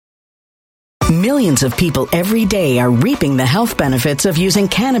Millions of people every day are reaping the health benefits of using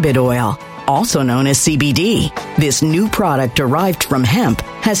cannabis oil, also known as CBD. This new product derived from hemp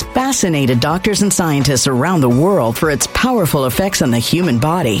has fascinated doctors and scientists around the world for its powerful effects on the human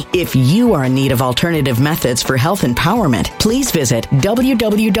body. If you are in need of alternative methods for health empowerment, please visit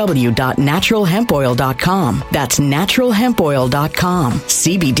www.naturalhempoil.com. That's naturalhempoil.com.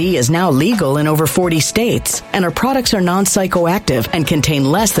 CBD is now legal in over 40 states, and our products are non-psychoactive and contain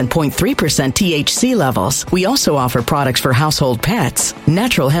less than 0.3% THC levels. We also offer products for household pets.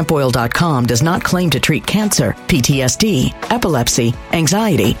 Naturalhempoil.com does not claim to treat cancer, PTSD, epilepsy,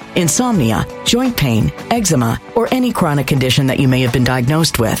 anxiety, insomnia, joint pain, eczema, or any chronic condition that you may have been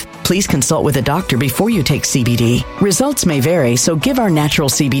diagnosed with. Please consult with a doctor before you take CBD. Results may vary, so give our natural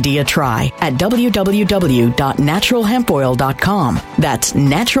CBD a try at www.naturalhempoil.com. That's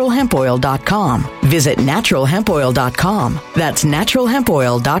naturalhempoil.com. Visit naturalhempoil.com. That's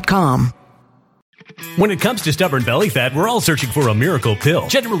naturalhempoil.com. When it comes to stubborn belly fat, we're all searching for a miracle pill.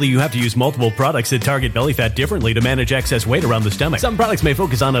 Generally, you have to use multiple products that target belly fat differently to manage excess weight around the stomach. Some products may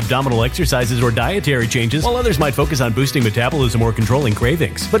focus on abdominal exercises or dietary changes, while others might focus on boosting metabolism or controlling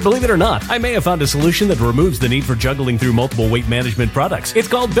cravings. But believe it or not, I may have found a solution that removes the need for juggling through multiple weight management products. It's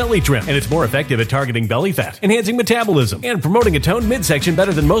called Belly Trim, and it's more effective at targeting belly fat, enhancing metabolism, and promoting a toned midsection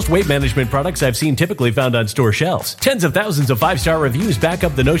better than most weight management products I've seen typically found on store shelves. Tens of thousands of 5-star reviews back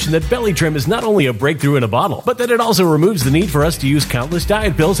up the notion that Belly Trim is not only a breakthrough in a bottle, but that it also removes the need for us to use countless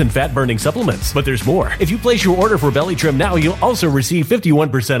diet pills and fat-burning supplements. But there's more. If you place your order for Belly Trim now, you'll also receive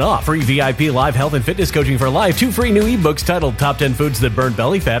 51% off, free VIP live health and fitness coaching for life, 2 free new ebooks titled Top 10 Foods That Burn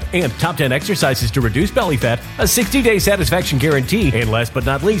Belly Fat and Top 10 Exercises to Reduce Belly Fat, a 60-day satisfaction guarantee, and last but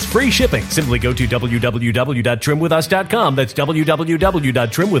not least, free shipping. Simply go to www.trimwithus.com. That's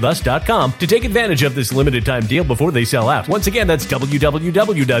www.trimwithus.com to take advantage of this limited time deal before they sell out. Once again, that's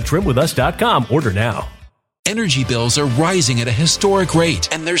www.trimwithus.com. Order now. Energy bills are rising at a historic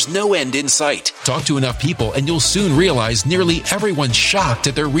rate, and there's no end in sight. Talk to enough people, and you'll soon realize nearly everyone's shocked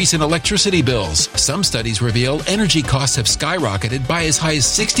at their recent electricity bills. Some studies reveal energy costs have skyrocketed by as high as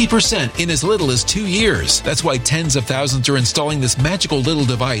 60% in as little as 2 years. That's why tens of thousands are installing this magical little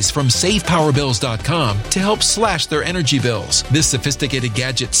device from SavePowerBills.com to help slash their energy bills. This sophisticated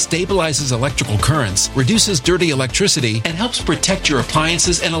gadget stabilizes electrical currents, reduces dirty electricity, and helps protect your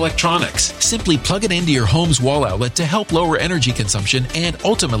appliances and electronics. Simply plug it into your home's wall outlet to help lower energy consumption and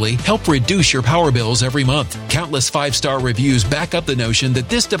ultimately help reduce your power bills every month. Countless 5-star reviews back up the notion that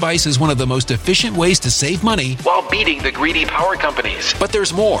this device is one of the most efficient ways to save money while beating the greedy power companies. But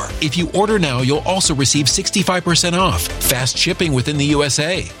there's more. If you order now, you'll also receive 65% off, fast shipping within the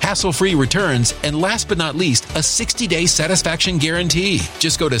USA, hassle-free returns, and last but not least, a 60-day satisfaction guarantee.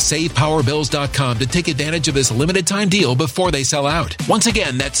 Just go to SavePowerBills.com to take advantage of this limited time deal before they sell out. Once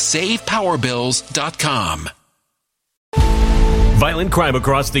again, that's SavePowerBills.com. Violent crime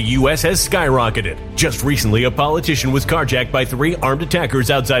across the U.S. has skyrocketed. Just recently, a politician was carjacked by 3 armed attackers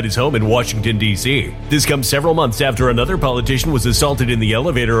outside his home in Washington, D.C. This comes several months after another politician was assaulted in the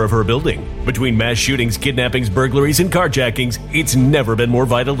elevator of her building. Between mass shootings, kidnappings, burglaries, and carjackings, it's never been more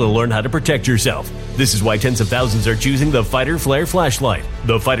vital to learn how to protect yourself. This is why tens of thousands are choosing the Fighter Flare flashlight.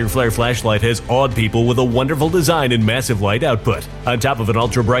 The Fighter Flare flashlight has awed people with a wonderful design and massive light output. On top of an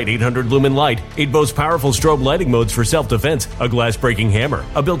ultra-bright 800-lumen light, it boasts powerful strobe lighting modes for self-defense, a glass-breaking hammer,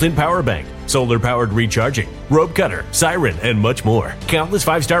 a built-in power bank, solar-powered recharging, rope cutter, siren, and much more. Countless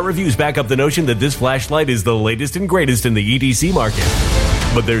 5-star reviews back up the notion that this flashlight is the latest and greatest in the EDC market.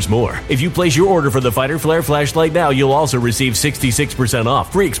 But there's more. If you place your order for the Fighter Flare flashlight now, you'll also receive 66%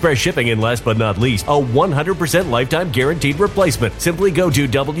 off, free express shipping, and last but not least, a 100% lifetime guaranteed replacement. Simply go to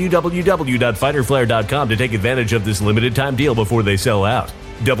www.fighterflare.com to take advantage of this limited time deal before they sell out.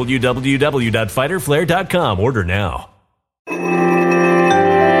 www.fighterflare.com. Order now.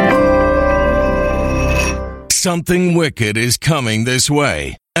 Something wicked is coming this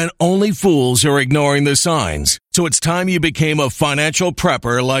way, and only fools are ignoring the signs. So it's time you became a financial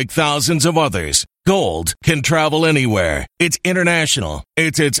prepper like thousands of others. Gold can travel anywhere. It's international.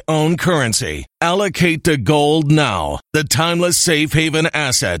 It's its own currency. Allocate to gold now, the timeless safe haven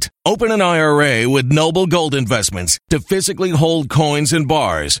asset. Open an IRA with Noble Gold Investments to physically hold coins and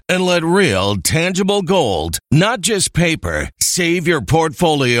bars and let real, tangible gold, not just paper, Save your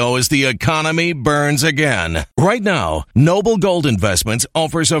portfolio as the economy burns again. Right now, Noble Gold Investments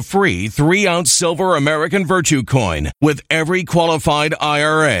offers a free 3-ounce silver American Virtue coin with every qualified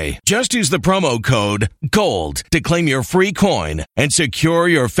IRA. Just use the promo code GOLD to claim your free coin and secure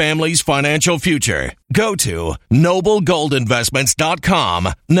your family's financial future. Go to noblegoldinvestments.com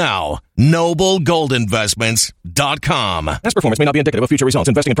now. noblegoldinvestments.com. Past performance may not be indicative of future results.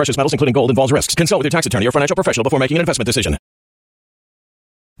 Investing in precious metals, including gold, involves risks. Consult with your tax attorney or financial professional before making an investment decision.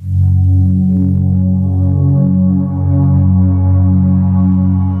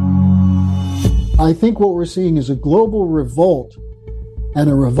 I think what we're seeing is a global revolt and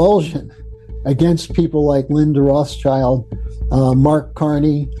a revulsion against people like Linda Rothschild, Mark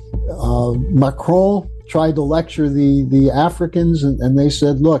Carney. Macron tried to lecture the Africans, and they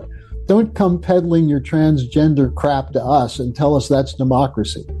said, look, don't come peddling your transgender crap to us and tell us that's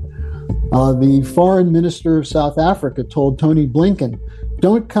democracy. The foreign minister of South Africa told Tony Blinken,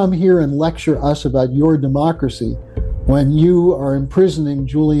 don't come here and lecture us about your democracy when you are imprisoning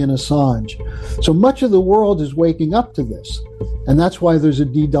Julian Assange. So much of the world is waking up to this, and that's why there's a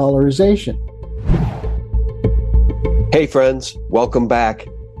de-dollarization. Hey friends, welcome back.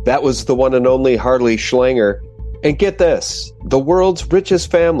 That was the one and only Harley Schlanger. And get this, the world's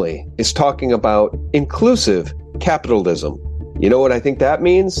richest family is talking about inclusive capitalism. You know what I think that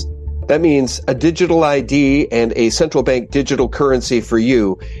means? That means a digital ID and a central bank digital currency for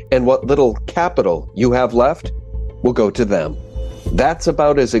you, and what little capital you have left will go to them. That's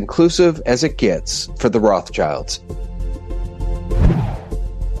about as inclusive as it gets for the Rothschilds.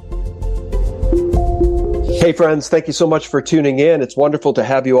 Hey friends, thank you so much for tuning in. It's wonderful to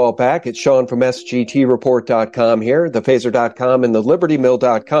have you all back. It's Sean from SGTReport.com here, thephaser.com and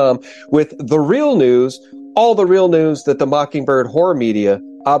thelibertymill.com with the real news, all the real news that the Mockingbird horror media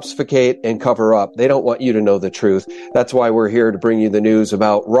obfuscate and cover up. They don't want you to know the truth. That's why we're here to bring you the news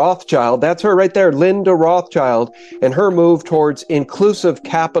about Rothschild. That's her right there, Linda Rothschild, and her move towards inclusive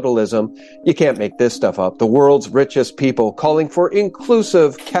capitalism. You can't make this stuff up. The world's richest people calling for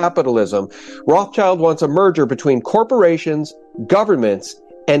inclusive capitalism. Rothschild wants a merger between corporations, governments,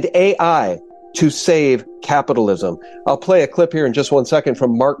 and AI to save capitalism. I'll play a clip here in just 1 second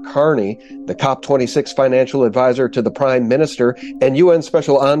from Mark Carney, the COP26 financial advisor to the Prime Minister and UN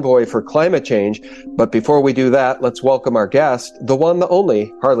Special Envoy for Climate Change. But before we do that, let's welcome our guest, the one, the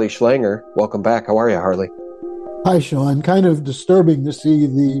only, Harley Schlanger. Welcome back. How are you, Harley? Hi, Sean. Kind of disturbing to see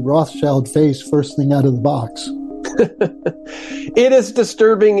the Rothschild face first thing out of the box. It is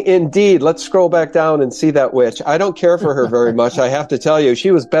disturbing indeed. Let's scroll back down and see that witch. I don't care for her very much. I have to tell you,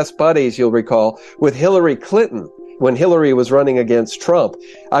 she was best buddies, you'll recall, with Hillary Clinton when Hillary was running against Trump.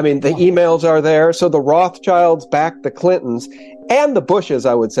 I mean, the emails are there. So the Rothschilds backed the Clintons and the Bushes,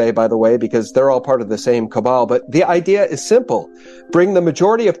 I would say, by the way, because they're all part of the same cabal. But the idea is simple. Bring the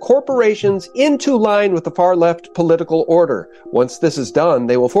majority of corporations into line with the far left political order. Once this is done,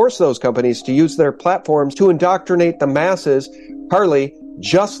 they will force those companies to use their platforms to indoctrinate the masses, Harley,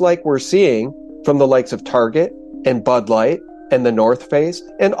 just like we're seeing from the likes of Target and Bud Light and the North Face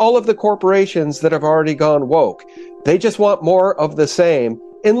and all of the corporations that have already gone woke. They just want more of the same.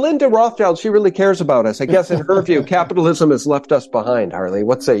 And Linda Rothschild, she really cares about us. I guess in her view, capitalism has left us behind, Harley.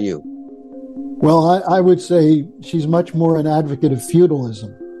 What say you? Well, I would say she's much more an advocate of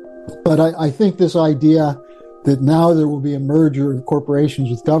feudalism. But I think this idea that now there will be a merger of corporations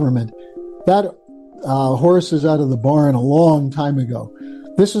with government, that horse is out of the barn a long time ago.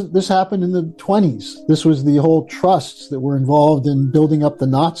 This happened in the 1920s. This was the whole trusts that were involved in building up the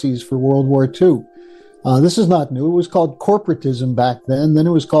Nazis for World War II. This is not new. It was called corporatism back then. Then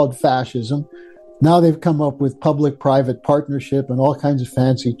it was called fascism. Now they've come up with public-private partnership and all kinds of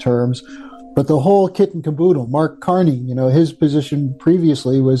fancy terms. But the whole kit and caboodle, Mark Carney, his position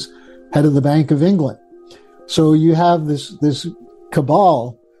previously was head of the Bank of England. So you have this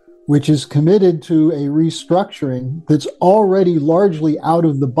cabal which is committed to a restructuring that's already largely out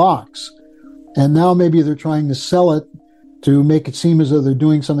of the box. And now maybe they're trying to sell it to make it seem as though they're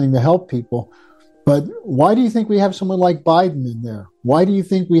doing something to help people. But why do you think we have someone like Biden in there? Why do you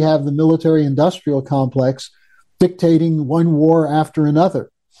think we have the military-industrial complex dictating one war after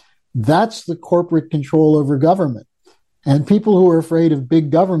another? That's the corporate control over government. And people who are afraid of big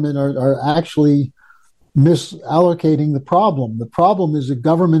government are actually misallocating the problem. The problem is that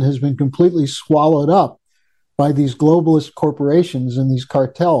government has been completely swallowed up by these globalist corporations and these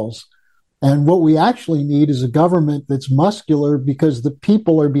cartels. And what we actually need is a government that's muscular because the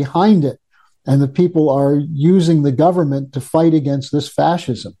people are behind it. And the people are using the government to fight against this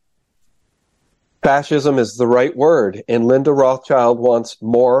fascism. Fascism is the right word. And Linda Rothschild wants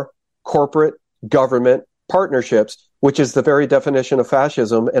more corporate government partnerships which is the very definition of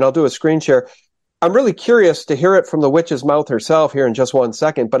fascism. And I'll do a screen share. I'm really curious to hear it from the witch's mouth herself here in just 1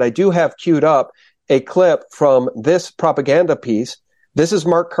 second, but I do have queued up a clip from this propaganda piece. This is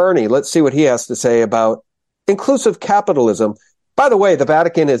Mark Carney. Let's see what he has to say about inclusive capitalism. By the way, the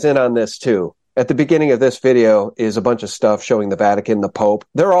Vatican is in on this too. At the beginning of this video is a bunch of stuff showing the Vatican, the Pope.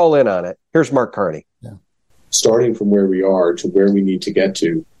 They're all in on it. Here's Mark Carney. Yeah. Starting from where we are to where we need to get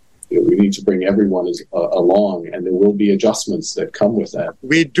to, we need to bring everyone along, and there will be adjustments that come with that.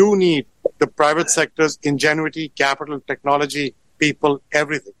 We do need the private sector's ingenuity, capital, technology, people,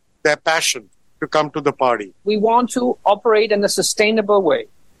 everything, their passion to come to the party. We want to operate in a sustainable way,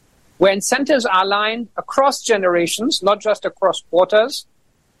 where incentives are aligned across generations, not just across quarters,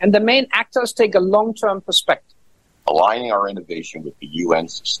 and the main actors take a long-term perspective. Aligning our innovation with the UN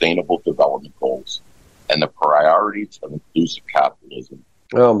Sustainable Development Goals and the priorities of inclusive capitalism.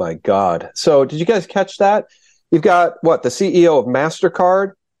 Oh, my God. So did you guys catch that? You've got, the CEO of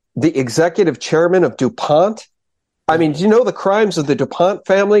MasterCard, the executive chairman of DuPont. I mean, do you know the crimes of the DuPont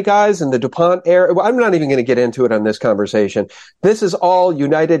family, guys, and the DuPont era? I'm not even going to get into it on this conversation. This is all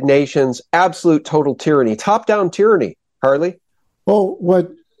United Nations, absolute total tyranny, top-down tyranny. Harley? Well,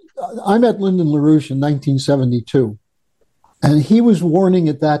 I met Lyndon LaRouche in 1972, and he was warning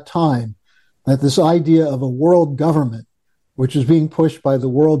at that time that this idea of a world government, which is being pushed by the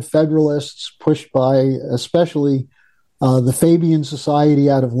World Federalists, pushed by especially the Fabian Society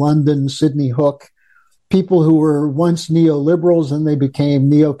out of London, Sidney Hook, people who were once neoliberals, then they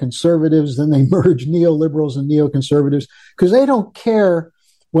became neoconservatives, then they merged neoliberals and neoconservatives, because they don't care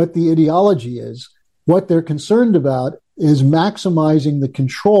what the ideology is. What they're concerned about is maximizing the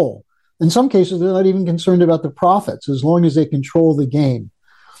control. In some cases, they're not even concerned about the profits, as long as they control the game.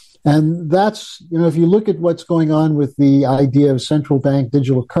 And that's, if you look at what's going on with the idea of central bank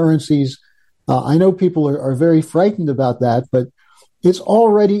digital currencies, I know people are very frightened about that, but it's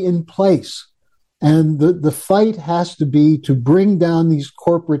already in place. And the fight has to be to bring down these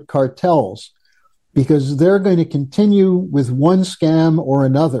corporate cartels, because they're going to continue with one scam or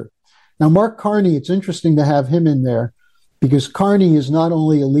another. Now, Mark Carney, it's interesting to have him in there, because Carney is not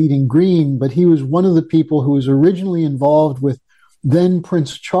only a leading Green, but he was one of the people who was originally involved with then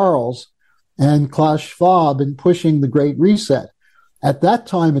Prince Charles and Klaus Schwab in pushing the Great Reset. At that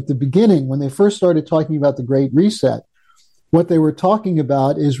time, at the beginning, when they first started talking about the Great Reset, what they were talking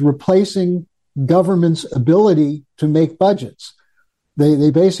about is replacing government's ability to make budgets. They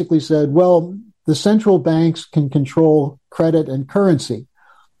basically said, well, the central banks can control credit and currency,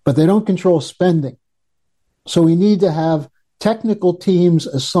 but they don't control spending. So we need to have technical teams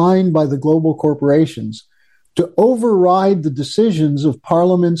assigned by the global corporations to override the decisions of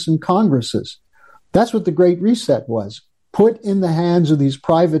parliaments and congresses. That's what the Great Reset was. Put in the hands of these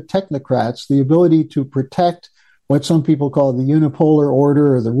private technocrats the ability to protect what some people call the unipolar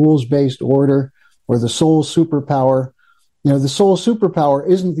order or the rules-based order or the sole superpower. The sole superpower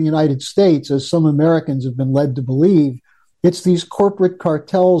isn't the United States, as some Americans have been led to believe. It's these corporate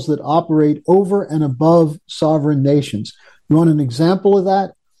cartels that operate over and above sovereign nations. You want an example of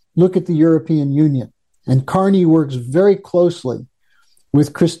that? Look at the European Union. And Carney works very closely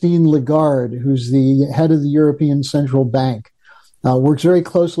with Christine Lagarde, who's the head of the European Central Bank, works very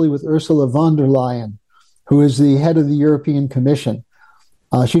closely with Ursula von der Leyen, who is the head of the European Commission.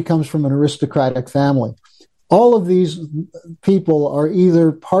 She comes from an aristocratic family. All of these people are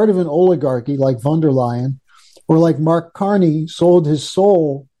either part of an oligarchy like von der Leyen, or like Mark Carney sold his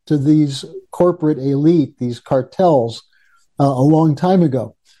soul to these corporate elite, these cartels, a long time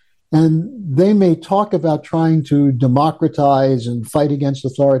ago. And they may talk about trying to democratize and fight against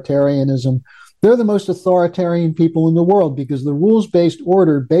authoritarianism. They're the most authoritarian people in the world, because the rules-based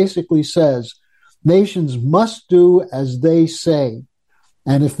order basically says nations must do as they say.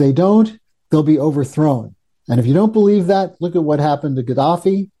 And if they don't, they'll be overthrown. And if you don't believe that, look at what happened to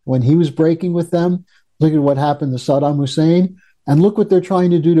Gaddafi when he was breaking with them. Look at what happened to Saddam Hussein. And look what they're trying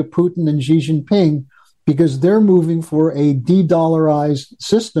to do to Putin and Xi Jinping, because they're moving for a de-dollarized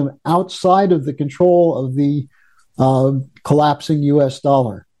system outside of the control of the collapsing U.S.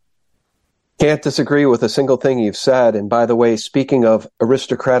 dollar. Can't disagree with a single thing you've said. And by the way, speaking of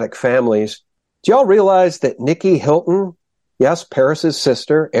aristocratic families, do y'all realize that Nikki Hilton, yes, Paris's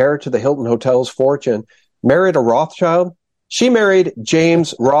sister, heir to the Hilton Hotel's fortune, married a Rothschild? She married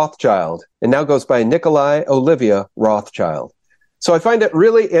James Rothschild and now goes by Nikolai Olivia Rothschild. So I find it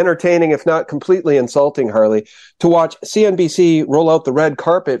really entertaining, if not completely insulting, Harley, to watch CNBC roll out the red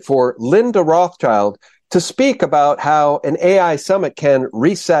carpet for Linda Rothschild to speak about how an AI summit can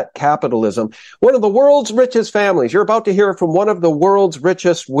reset capitalism. One of the world's richest families. You're about to hear from one of the world's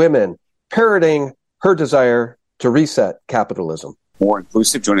richest women, parroting her desire to reset capitalism? More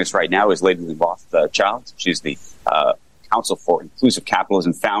inclusive. Joining us right now is Lady Rothschild. She's the Council for Inclusive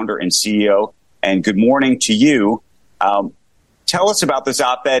Capitalism founder and CEO. And good morning to you. Tell us about this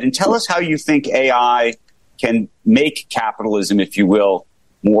op-ed and tell us how you think AI can make capitalism, if you will,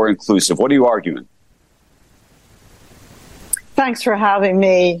 more inclusive. What are you arguing? Thanks for having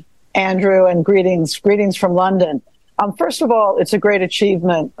me, Andrew, and greetings from London. First of all, it's a great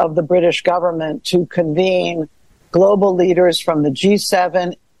achievement of the British government to convene global leaders from the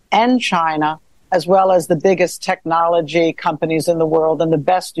G7 and China, as well as the biggest technology companies in the world and the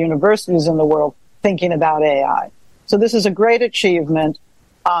best universities in the world thinking about AI. So this is a great achievement.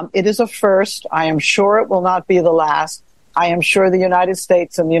 It is a first. I am sure it will not be the last. I am sure the United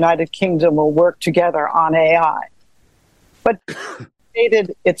States and the United Kingdom will work together on AI. But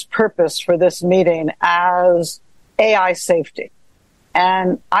stated its purpose for this meeting as AI safety.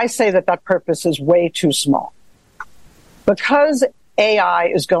 And I say that purpose is way too small. Because AI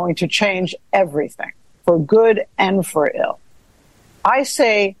is going to change everything, for good and for ill. I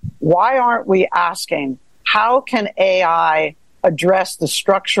say, why aren't we asking, how can AI address the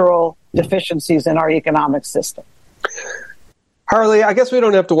structural deficiencies in our economic system? Harley, I guess we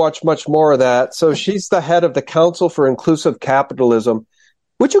don't have to watch much more of that. So she's the head of the Council for Inclusive Capitalism.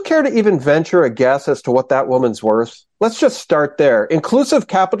 Would you care to even venture a guess as to what that woman's worth? Let's just start there. Inclusive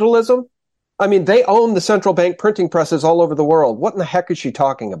capitalism? I mean, they own the central bank printing presses all over the world. What in the heck is she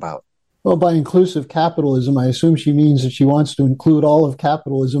talking about? Well, by inclusive capitalism, I assume she means that she wants to include all of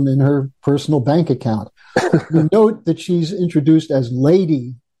capitalism in her personal bank account. You note that she's introduced as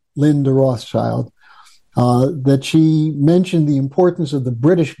Lady Linda Rothschild, that she mentioned the importance of the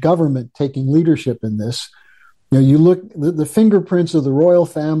British government taking leadership in this. You know, you look, the fingerprints of the royal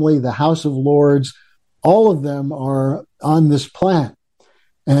family, the House of Lords, all of them are on this plan.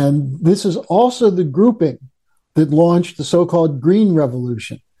 And this is also the grouping that launched the so-called Green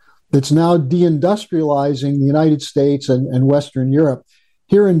Revolution that's now deindustrializing the United States and Western Europe.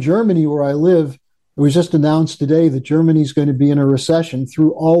 Here in Germany, where I live, it was just announced today that Germany is going to be in a recession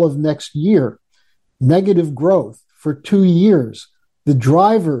through all of next year. Negative growth for 2 years. The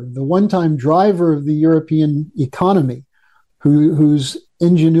one-time driver of the European economy, whose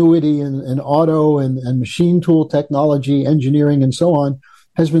ingenuity in auto and machine tool technology, engineering, and so on,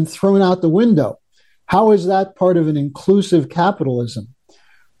 has been thrown out the window. How is that part of an inclusive capitalism?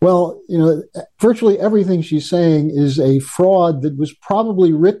 Well, you know, virtually everything she's saying is a fraud that was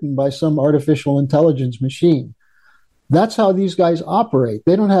probably written by some artificial intelligence machine. That's how these guys operate.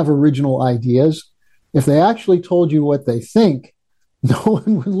 They don't have original ideas. If they actually told you what they think, no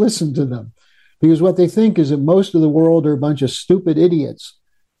one would listen to them. Because what they think is that most of the world are a bunch of stupid idiots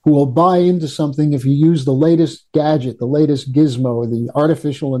who will buy into something if you use the latest gadget, the latest gizmo, the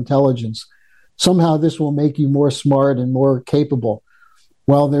artificial intelligence. Somehow this will make you more smart and more capable,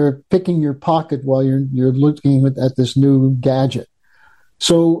 while they're picking your pocket while you're looking at this new gadget.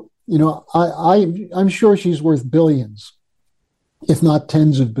 So, you know, I'm sure she's worth billions, if not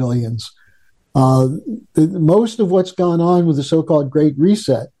tens of billions. Most of what's gone on with the so-called Great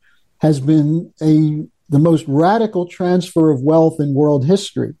Reset has been the most radical transfer of wealth in world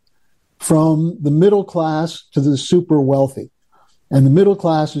history, from the middle class to the super wealthy. And the middle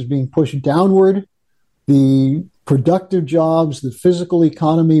class is being pushed downward. The productive jobs, the physical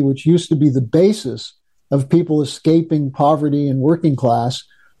economy, which used to be the basis of people escaping poverty and working class,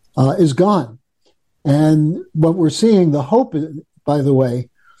 is gone. And what we're seeing, the hope, by the way,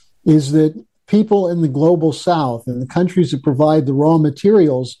 is that people in the global south and the countries that provide the raw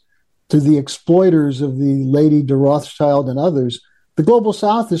materials to the exploiters of the Lady de Rothschild and others, the global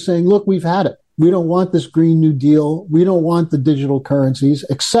south is saying, look, we've had it. We don't want this Green New Deal. We don't want the digital currencies,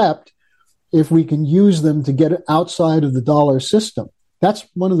 except if we can use them to get outside of the dollar system. That's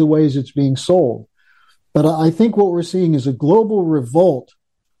one of the ways it's being sold. But I think what we're seeing is a global revolt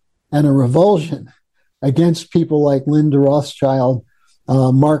and a revulsion against people like Linda Rothschild,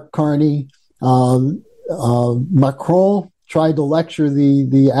 Mark Carney, Macron tried to lecture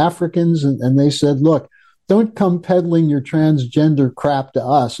the Africans, and they said, look, don't come peddling your transgender crap to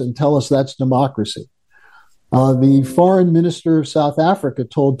us and tell us that's democracy. The foreign minister of South Africa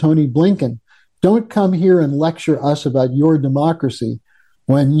told Tony Blinken, don't come here and lecture us about your democracy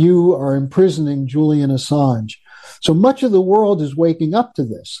when you are imprisoning Julian Assange. So much of the world is waking up to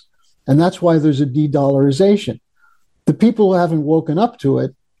this, and that's why there's a de-dollarization. The people who haven't woken up to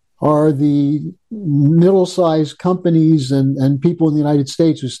it are the middle-sized companies and people in the United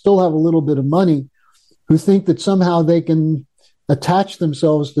States who still have a little bit of money, who think that somehow they can attach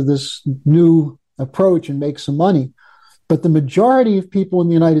themselves to this new approach and make some money. But the majority of people in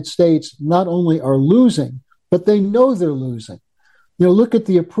the United States not only are losing, but they know they're losing. Look at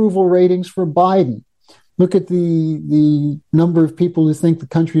the approval ratings for Biden. Look at the number of people who think the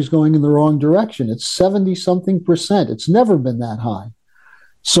country is going in the wrong direction. It's 70-something%. It's never been that high.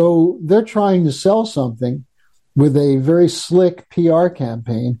 So they're trying to sell something with a very slick PR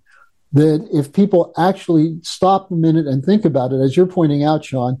campaign that if people actually stop a minute and think about it, as you're pointing out,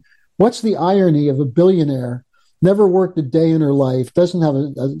 Sean, what's the irony of a billionaire, never worked a day in her life, doesn't have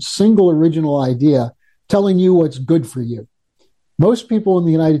a single original idea, telling you what's good for you? Most people in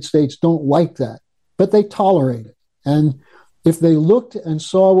the United States don't like that, but they tolerate it. And if they looked and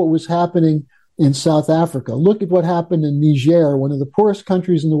saw what was happening in South Africa, look at what happened in Niger, one of the poorest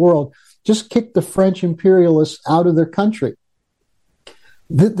countries in the world, just kicked the French imperialists out of their country.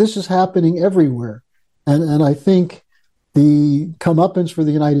 This is happening everywhere. And I think the comeuppance for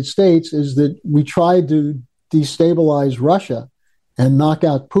the United States is that we tried to destabilize Russia and knock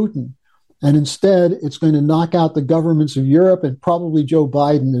out Putin. And instead, it's going to knock out the governments of Europe and probably Joe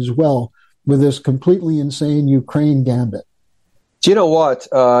Biden as well with this completely insane Ukraine gambit. Do you know what?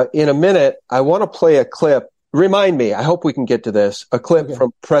 In a minute, I want to play a clip. Remind me, I hope we can get to this, a clip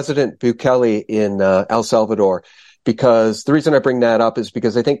from President Bukele in El Salvador, because the reason I bring that up is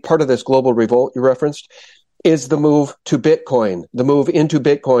because I think part of this global revolt you referenced is the move to Bitcoin, the move into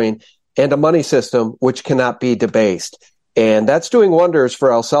Bitcoin and a money system which cannot be debased. And that's doing wonders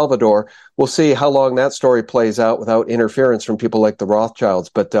for El Salvador. We'll see how long that story plays out without interference from people like the Rothschilds.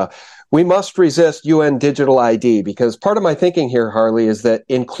 But we must resist UN digital ID, because part of my thinking here, Harley, is that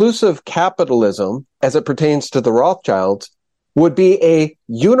inclusive capitalism, as it pertains to the Rothschilds, would be a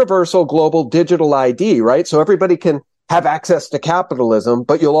universal global digital ID, right? So everybody can have access to capitalism,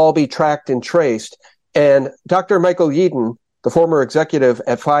 but you'll all be tracked and traced. And Dr. Michael Yeadon, the former executive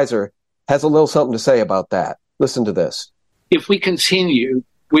at Pfizer, has a little something to say about that. Listen to this. If we continue,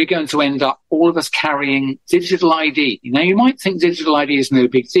 we're going to end up, all of us, carrying digital ID. Now, you might think digital ID is no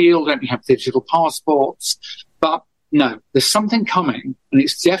big deal. Don't we have digital passports? But no, there's something coming, and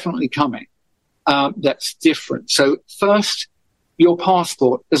it's definitely coming, that's different. So first, your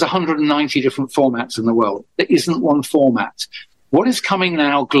passport, there's 190 different formats in the world. There isn't one format. What is coming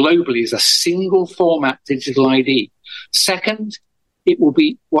now globally is a single format digital ID. Second, it will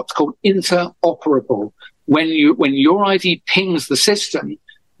be what's called interoperable. When your ID pings the system,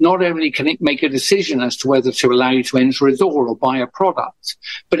 not only can it make a decision as to whether to allow you to enter a door or buy a product,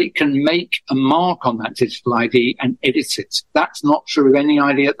 but it can make a mark on that digital ID and edit it. That's not true of any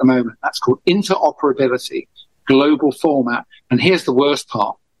ID at the moment. That's called interoperability, global format. And here's the worst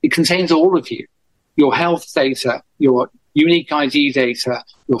part. It contains all of you, your health data, your unique ID data,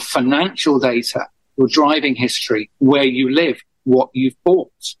 your financial data, your driving history, where you live, what you've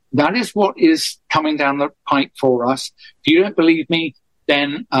bought. That is what is coming down the pipe for us. If you don't believe me,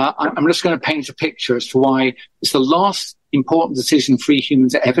 then I'm just going to paint a picture as to why it's the last important decision free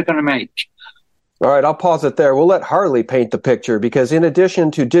humans are ever going to make. All right, I'll pause it there. We'll let Harley paint the picture, because in addition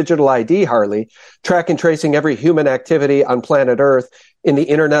to digital ID, Harley, track and tracing every human activity on planet Earth in the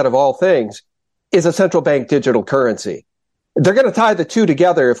Internet of all things is a central bank digital currency. They're going to tie the two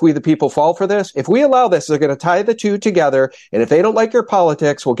together if we, the people, fall for this. If we allow this, they're going to tie the two together. And if they don't like your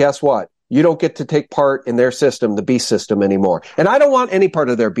politics, well, guess what? You don't get to take part in their system, the beast system, anymore. And I don't want any part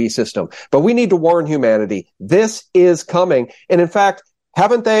of their beast system, but we need to warn humanity. This is coming. And in fact,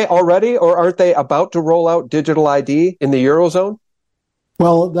 haven't they already, or aren't they about to roll out digital ID in the Eurozone?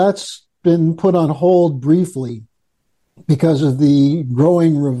 Well, that's been put on hold briefly because of the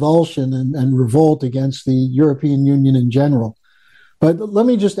growing revulsion and revolt against the European Union in general. But let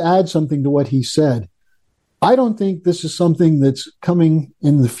me just add something to what he said. I don't think this is something that's coming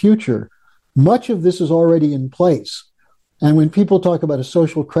in the future. Much of this is already in place. And when people talk about a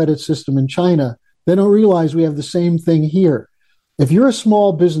social credit system in China, they don't realize we have the same thing here. If you're a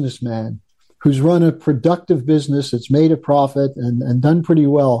small businessman who's run a productive business that's made a profit and done pretty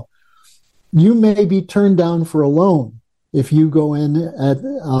well, you may be turned down for a loan if you go in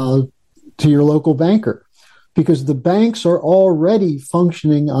to your local banker, because the banks are already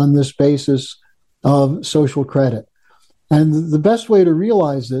functioning on this basis of social credit. And the best way to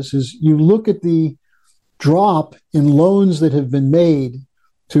realize this is you look at the drop in loans that have been made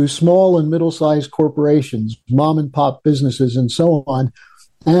to small and middle-sized corporations, mom and pop businesses, and so on,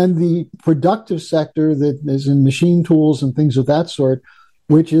 and the productive sector that is in machine tools and things of that sort,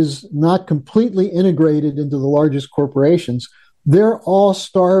 which is not completely integrated into the largest corporations. They're all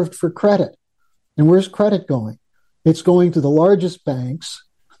starved for credit. And where's credit going? It's going to the largest banks.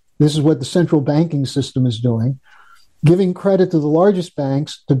 This is what the central banking system is doing, giving credit to the largest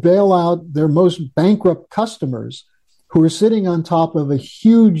banks to bail out their most bankrupt customers who are sitting on top of a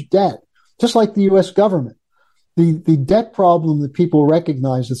huge debt, just like the U.S. government. the debt problem that people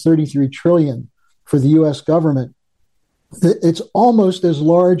recognize, the $33 trillion for the U.S. government, it's almost as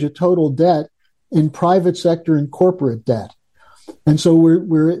large a total debt in private sector and corporate debt. And so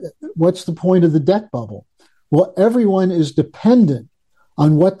what's the point of the debt bubble? Well, everyone is dependent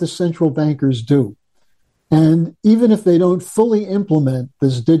on what the central bankers do. And even if they don't fully implement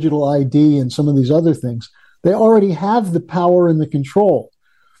this digital ID and some of these other things, they already have the power and the control.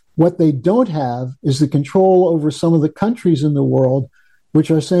 What they don't have is the control over some of the countries in the world which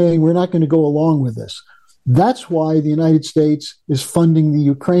are saying we're not going to go along with this. That's why the United States is funding the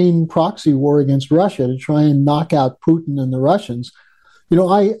Ukraine proxy war against Russia to try and knock out Putin and the Russians. You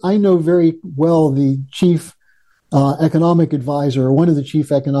know, I know very well the chief economic advisor, or one of the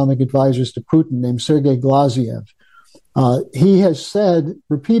chief economic advisors to Putin, named Sergei Glaziev. He has said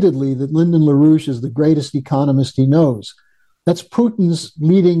repeatedly that Lyndon LaRouche is the greatest economist he knows. That's Putin's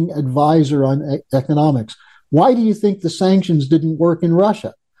leading advisor on economics. Why do you think the sanctions didn't work in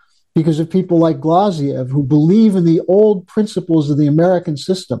Russia? Because of people like Glaziev, who believe in the old principles of the American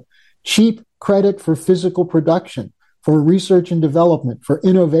system: cheap credit for physical production, for research and development, for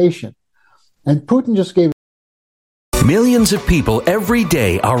innovation. And Putin just gave. Millions of people every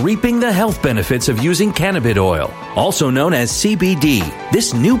day are reaping the health benefits of using cannabis oil, also known as CBD.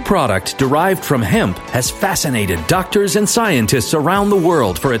 This new product derived from hemp has fascinated doctors and scientists around the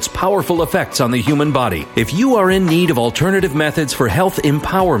world for its powerful effects on the human body. If you are in need of alternative methods for health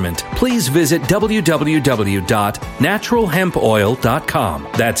empowerment, please visit www.naturalhempoil.com.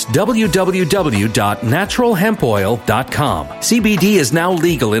 That's www.naturalhempoil.com. CBD is now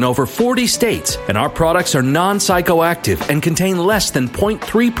legal in over 40 states, and our products are non-psychoactive and contain less than 0.3%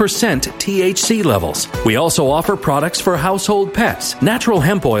 THC levels. We also offer products for household pets.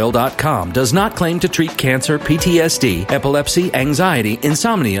 NaturalHempOil.com does not claim to treat cancer, PTSD, epilepsy, anxiety,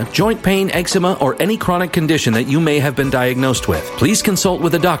 insomnia, joint pain, eczema, or any chronic condition that you may have been diagnosed with. Please consult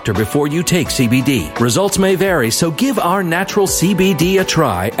with a doctor before you take CBD. Results may vary, so give our natural CBD a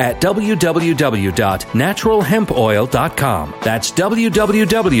try at www.naturalhempoil.com. That's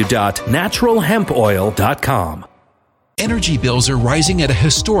www.naturalhempoil.com. Energy bills are rising at a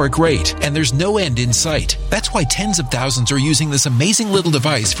historic rate, and there's no end in sight. That's why tens of thousands are using this amazing little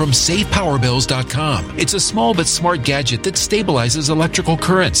device from SavePowerBills.com. It's a small but smart gadget that stabilizes electrical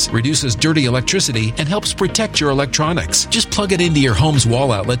currents, reduces dirty electricity, and helps protect your electronics. Just plug it into your home's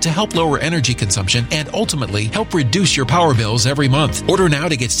wall outlet to help lower energy consumption and ultimately help reduce your power bills every month. Order now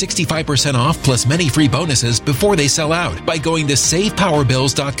to get 65% off plus many free bonuses before they sell out by going to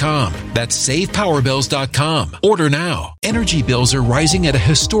SavePowerBills.com. That's SavePowerBills.com. Order now. Energy bills are rising at a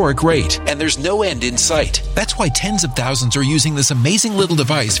historic rate, and there's no end in sight. That's why tens of thousands are using this amazing little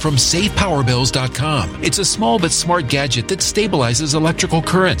device from SavePowerBills.com. It's a small but smart gadget that stabilizes electrical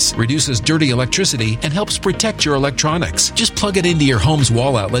currents, reduces dirty electricity, and helps protect your electronics. Just plug it into your home's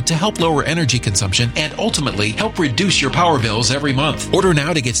wall outlet to help lower energy consumption and ultimately help reduce your power bills every month. Order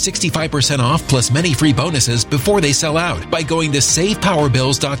now to get 65% off plus many free bonuses before they sell out by going to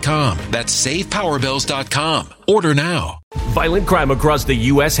SavePowerBills.com. That's SavePowerBills.com. Order now. Violent crime across the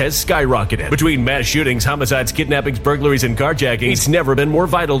U.S. has skyrocketed. Between mass shootings, homicides, kidnappings, burglaries, and carjackings, it's never been more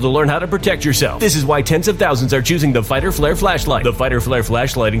vital to learn how to protect yourself. This is why tens of thousands are choosing the Fighter Flare flashlight. The Fighter Flare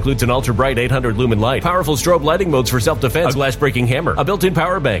flashlight includes an ultra-bright 800-lumen light, powerful strobe lighting modes for self-defense, a glass-breaking hammer, a built-in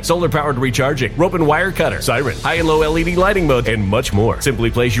power bank, solar-powered recharging, rope and wire cutter, siren, high and low LED lighting mode, and much more. Simply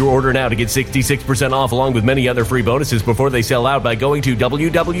place your order now to get 66% off along with many other free bonuses before they sell out by going to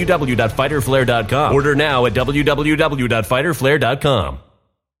www.fighterflare.com. Order now at www.fighterflare.com.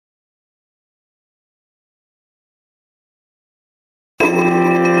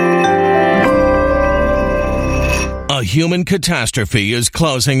 A human catastrophe is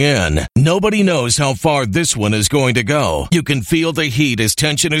closing in. Nobody knows how far this one is going to go. You can feel the heat as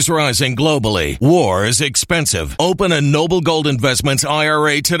tension is rising globally. War is expensive. Open a Noble Gold Investments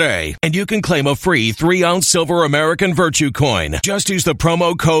IRA today, and you can claim a free 3-ounce silver American Virtue coin. Just use the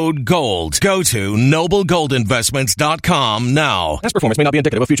promo code GOLD. Go to noblegoldinvestments.com now. Past performance may not be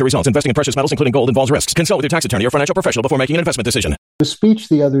indicative of future results. Investing in precious metals, including gold, involves risks. Consult with your tax attorney or financial professional before making an investment decision. The speech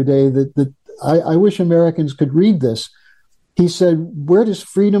the other day that I wish Americans could read this. He said, where does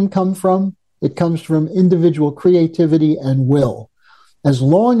freedom come from? It comes from individual creativity and will. As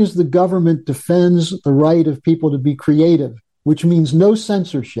long as the government defends the right of people to be creative, which means no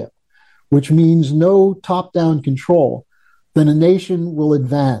censorship, which means no top-down control, then a nation will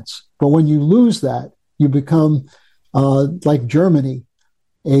advance. But when you lose that, you become like Germany,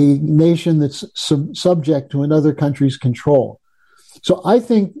 a nation that's subject to another country's control. So I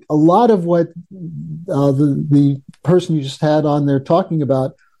think a lot of what the person you just had on there talking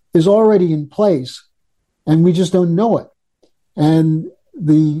about is already in place. and we just don't know it. And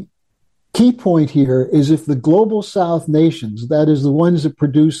the key point here is if the global South nations, that is the ones that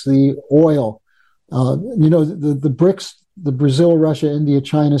produce the oil, the BRICS, the Brazil, Russia, India,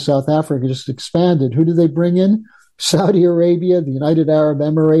 China, South Africa just expanded. Who do they bring in? Saudi Arabia, the United Arab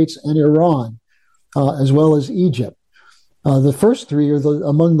Emirates, and Iran, as well as Egypt. The first three are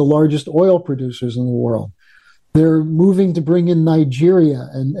among the largest oil producers in the world. They're moving to bring in Nigeria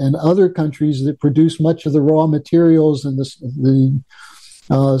and other countries that produce much of the raw materials and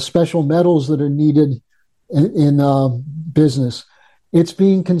the special metals that are needed in business. It's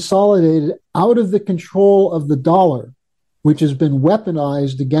being consolidated out of the control of the dollar, which has been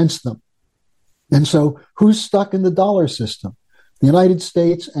weaponized against them. And so who's stuck in the dollar system? The United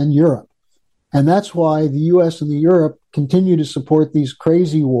States and Europe. And that's why the U.S. and the Europe continue to support these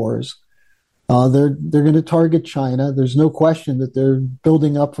crazy wars. They're going to target China. There's no question that they're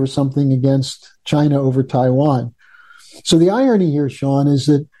building up for something against China over Taiwan. So the irony here, Sean, is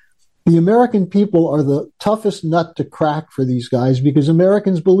that the American people are the toughest nut to crack for these guys because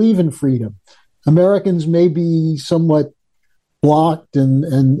Americans believe in freedom. Americans may be somewhat blocked and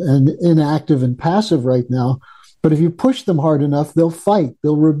inactive and passive right now, but if you push them hard enough, they'll fight,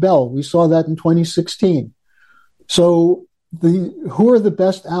 they'll rebel. We saw that in 2016. So who are the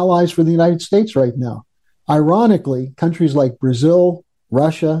best allies for the United States right now? Ironically, countries like Brazil,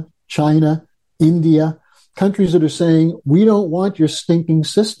 Russia, China, India, countries that are saying, we don't want your stinking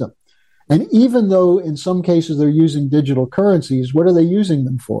system. And even though in some cases they're using digital currencies, what are they using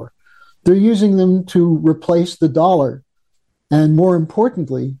them for? They're using them to replace the dollar. And more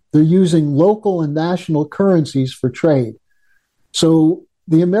importantly, they're using local and national currencies for trade. So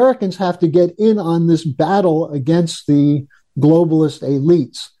the Americans have to get in on this battle against the globalist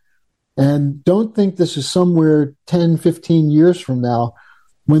elites. And don't think this is somewhere 10, 15 years from now.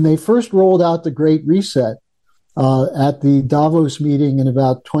 When they first rolled out the Great Reset at the Davos meeting in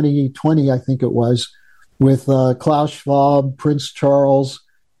about 2020, I think it was, with Klaus Schwab, Prince Charles,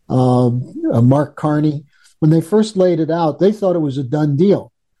 Mark Carney, when they first laid it out, they thought it was a done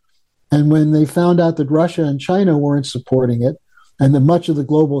deal. And when they found out that Russia and China weren't supporting it, and that much of the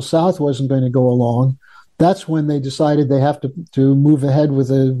global South wasn't going to go along, that's when they decided they have to move ahead with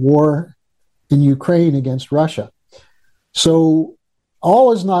a war in Ukraine against Russia. So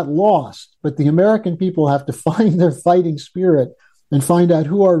all is not lost, but the American people have to find their fighting spirit and find out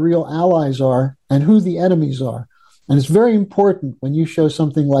who our real allies are and who the enemies are. And it's very important when you show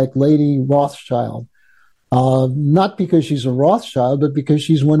something like Lady Rothschild, not because she's a Rothschild, but because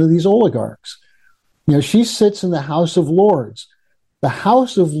she's one of these oligarchs. She sits in the House of Lords. The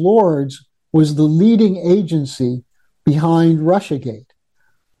House of Lords was the leading agency behind Russiagate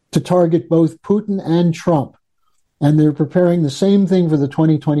to target both Putin and Trump. And they're preparing the same thing for the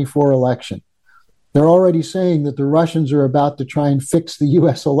 2024 election. They're already saying that the Russians are about to try and fix the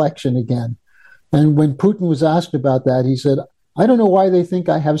U.S. election again. And when Putin was asked about that, he said, I don't know why they think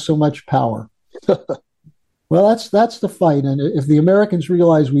I have so much power. Well, that's the fight. And if the Americans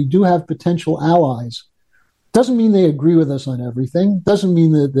realize we do have potential allies, doesn't mean they agree with us on everything. Doesn't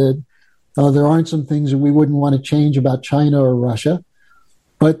mean that there aren't some things that we wouldn't want to change about China or Russia.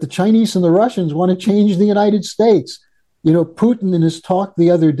 But the Chinese and the Russians want to change the United States. Putin in his talk the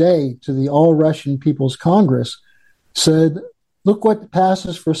other day to the All-Russian People's Congress said, look what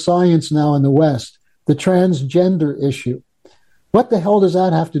passes for science now in the West, the transgender issue. What the hell does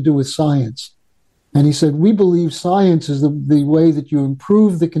that have to do with science? And he said, we believe science is the way that you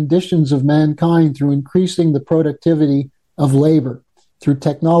improve the conditions of mankind through increasing the productivity of labor, through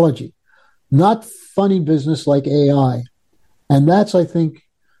technology, not funny business like AI. And that's, I think,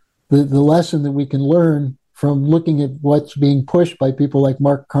 the lesson that we can learn from looking at what's being pushed by people like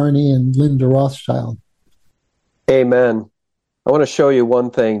Mark Carney and Linda Rothschild. Amen. I want to show you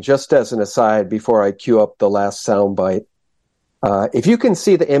one thing, just as an aside, before I cue up the last soundbite. If you can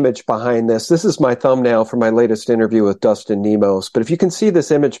see the image behind this is my thumbnail for my latest interview with Dustin Nemos. But if you can see this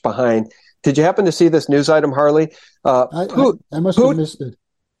image behind, did you happen to see this news item, Harley? I must have missed it.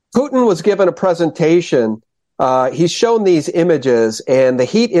 Putin was given a presentation. He's shown these images, and the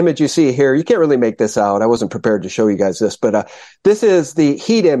heat image you see here, you can't really make this out. I wasn't prepared to show you guys this, but this is the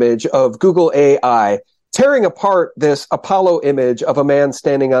heat image of Google AI tearing apart this Apollo image of a man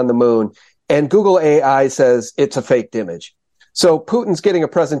standing on the moon. And Google AI says it's a faked image. So Putin's getting a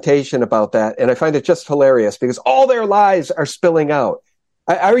presentation about that, and I find it just hilarious because all their lies are spilling out.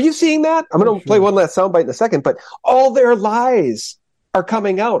 Are you seeing that? I'm going to play one last soundbite in a second, but all their lies are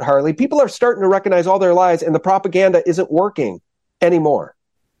coming out, Harley. People are starting to recognize all their lies, and the propaganda isn't working anymore.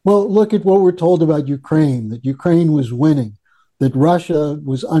 Well, look at what we're told about Ukraine, that Ukraine was winning, that Russia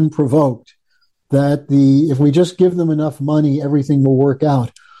was unprovoked. that if we just give them enough money, everything will work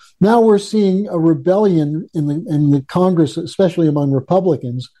out. Now we're seeing a rebellion in the Congress, especially among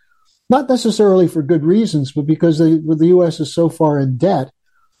Republicans, not necessarily for good reasons, but because the U.S. is so far in debt.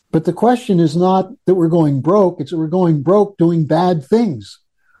 But the question is not that we're going broke, it's that we're going broke doing bad things.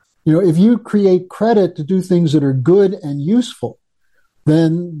 You know, if you create credit to do things that are good and useful,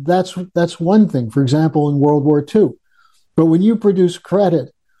 then that's one thing, for example, in World War II. But when you produce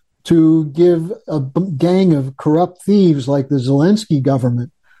credit to give a gang of corrupt thieves like the Zelensky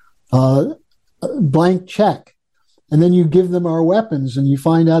government a blank check, and then you give them our weapons and you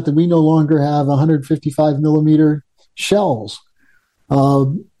find out that we no longer have 155 millimeter shells.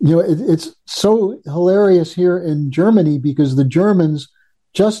 It's so hilarious here in Germany because the Germans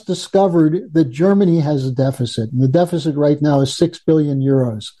just discovered that Germany has a deficit. And the deficit right now is 6 billion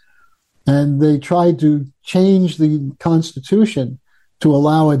euros. And they tried to change the constitution to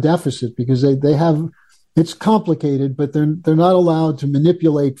allow a deficit because they have, it's complicated, but they're not allowed to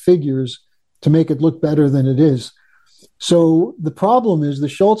manipulate figures to make it look better than it is. So the problem is the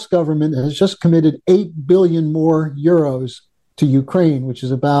Scholz government has just committed 8 billion more euros to Ukraine, which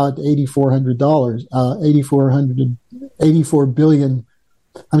is about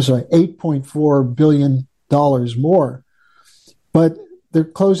 $8.4 billion more. But they're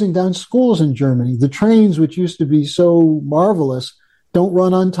closing down schools in Germany. The trains, which used to be so marvelous, don't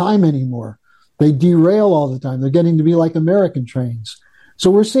run on time anymore. They derail all the time. They're getting to be like American trains. So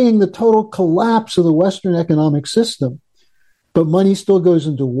we're seeing the total collapse of the Western economic system, but money still goes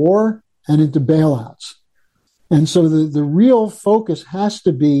into war and into bailouts. And so the real focus has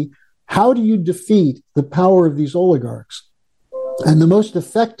to be, how do you defeat the power of these oligarchs? And the most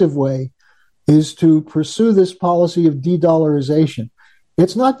effective way is to pursue this policy of de-dollarization.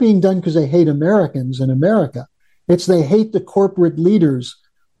 It's not being done because they hate Americans in America. It's they hate the corporate leaders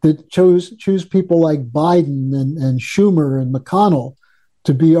that choose people like Biden and Schumer and McConnell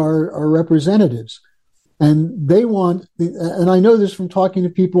to be our representatives. And they want, and I know this from talking to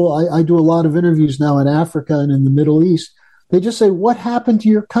people, I do a lot of interviews now in Africa and in the Middle East. They just say, what happened to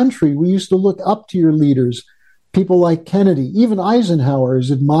your country? We used to look up to your leaders, people like Kennedy. Even Eisenhower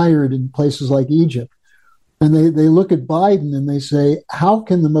is admired in places like Egypt. And they look at Biden and they say, how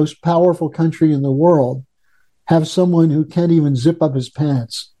can the most powerful country in the world have someone who can't even zip up his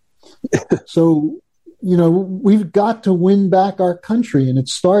pants? So, we've got to win back our country. And it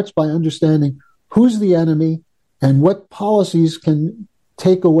starts by understanding who's the enemy and what policies can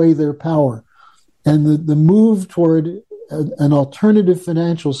take away their power. And the move toward an alternative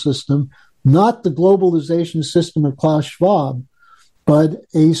financial system, not the globalization system of Klaus Schwab, but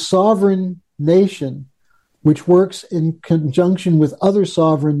a sovereign nation which works in conjunction with other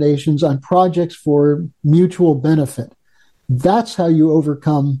sovereign nations on projects for mutual benefit. That's how you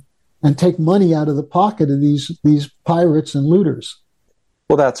overcome and take money out of the pocket of these pirates and looters.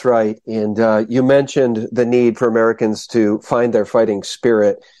 Well, that's right. And you mentioned the need for Americans to find their fighting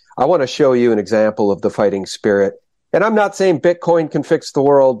spirit. I want to show you an example of the fighting spirit. And I'm not saying Bitcoin can fix the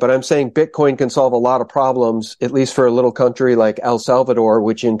world, but I'm saying Bitcoin can solve a lot of problems, at least for a little country like El Salvador,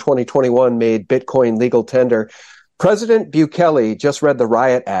 which in 2021 made Bitcoin legal tender. President Bukele just read the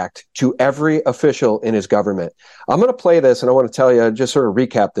Riot Act to every official in his government. I'm going to play this, and I want to tell you, just sort of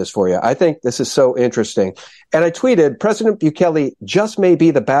recap this for you. I think this is so interesting. And I tweeted, President Bukele just may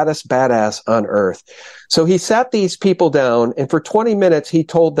be the baddest badass on earth. So he sat these people down, and for 20 minutes, he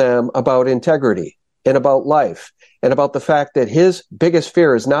told them about integrity and about life and about the fact that his biggest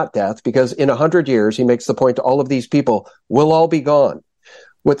fear is not death, because in 100 years, he makes the point to all of these people, we'll all be gone.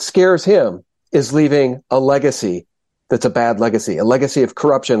 What scares him is leaving a legacy that's a bad legacy, a legacy of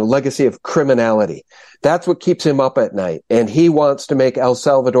corruption, a legacy of criminality. That's what keeps him up at night. And he wants to make El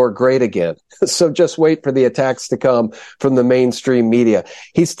Salvador great again. So just wait for the attacks to come from the mainstream media.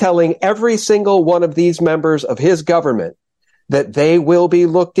 He's telling every single one of these members of his government that they will be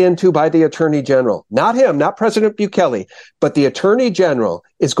looked into by the Attorney General. Not him, not President Bukele, but the Attorney General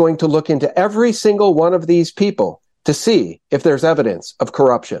is going to look into every single one of these people to see if there's evidence of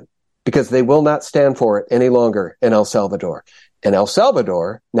corruption, because they will not stand for it any longer in El Salvador. And El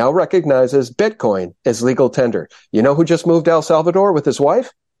Salvador now recognizes Bitcoin as legal tender. You know who just moved to El Salvador with his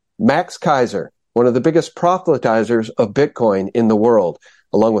wife? Max Kaiser, one of the biggest proselytizers of Bitcoin in the world,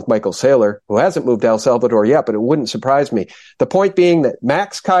 along with Michael Saylor, who hasn't moved to El Salvador yet, but it wouldn't surprise me. The point being that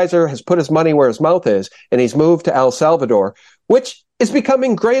Max Kaiser has put his money where his mouth is, and he's moved to El Salvador, which is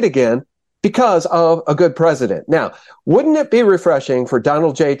becoming great again because of a good president. Now, wouldn't it be refreshing for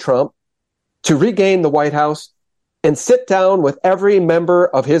Donald J. Trump to regain the White House and sit down with every member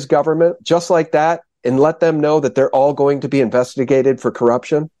of his government just like that and let them know that they're all going to be investigated for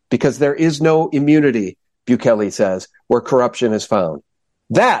corruption? because there is no immunity, Bukele says, where corruption is found.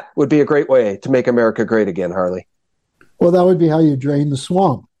 That would be a great way to make America great again, Harley. Well, that would be how you drain the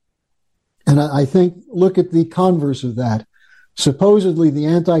swamp. And I think, look at the converse of that. Supposedly the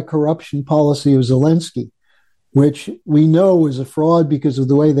anti-corruption policy of Zelensky, which we know was a fraud because of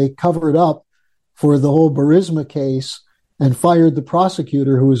the way they covered up for the whole Burisma case and fired the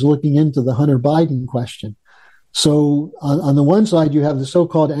prosecutor who was looking into the Hunter Biden question. So on the one side, you have the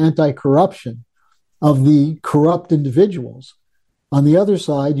so-called anti-corruption of the corrupt individuals. On the other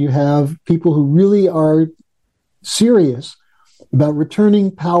side, you have people who really are serious about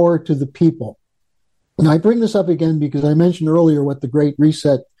returning power to the people. And I bring this up again because I mentioned earlier what the Great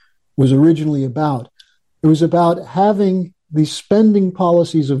Reset was originally about. It was about having the spending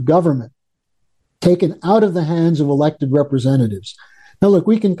policies of government taken out of the hands of elected representatives. Now, look,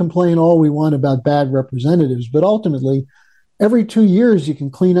 we can complain all we want about bad representatives, but ultimately, every 2 years you can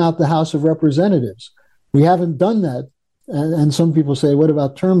clean out the House of Representatives. We haven't done that. And some people say, what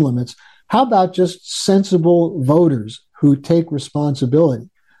about term limits? How about just sensible voters who take responsibility?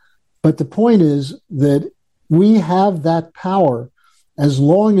 But the point is that we have that power as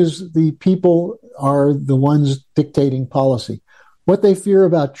long as the people are the ones dictating policy. What they fear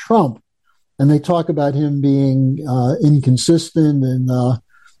about Trump, and they talk about him being inconsistent and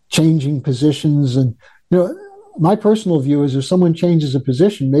changing positions. And, you know, my personal view is if someone changes a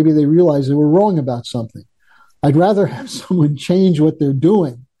position, maybe they realize they were wrong about something. I'd rather have someone change what they're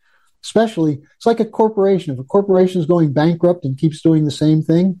doing. Especially, it's like a corporation. If a corporation is going bankrupt and keeps doing the same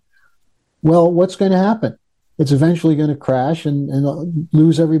thing, well, what's going to happen? It's eventually going to crash and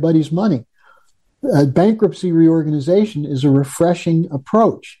lose everybody's money. Bankruptcy reorganization is a refreshing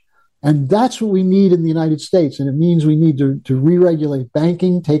approach. And that's what we need in the United States. And it means we need to re-regulate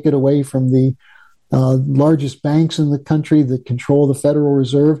banking, take it away from the largest banks in the country that control the Federal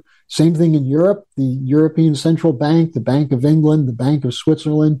Reserve. Same thing in Europe, the European Central Bank, the Bank of England, the Bank of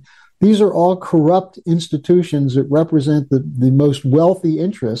Switzerland. These are all corrupt institutions that represent the most wealthy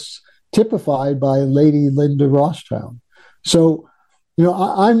interests, typified by Lady Linda Rothschild. So, you know,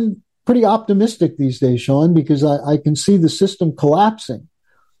 I'm pretty optimistic these days, Sean, because I can see the system collapsing.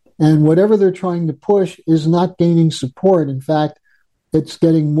 And whatever they're trying to push is not gaining support. In fact, it's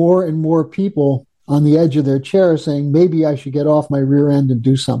getting more and more people on the edge of their chair saying, maybe I should get off my rear end and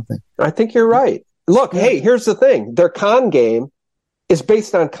do something. I think you're right. Look, hey, here's the thing. Their con game is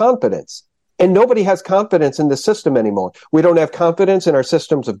based on confidence. And nobody has confidence in the system anymore. We don't have confidence in our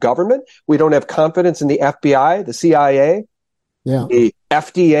systems of government. We don't have confidence in the FBI, the CIA, the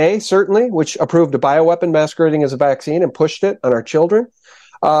FDA, certainly, which approved a bioweapon masquerading as a vaccine and pushed it on our children.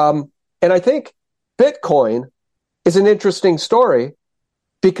 And I think Bitcoin is an interesting story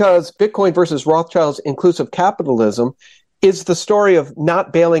because Bitcoin versus Rothschild's inclusive capitalism is the story of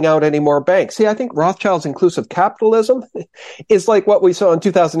not bailing out any more banks. See, I think Rothschild's inclusive capitalism is like what we saw in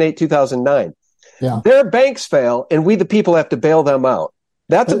 2008, 2009. Yeah. Their banks fail, and we, the people, have to bail them out.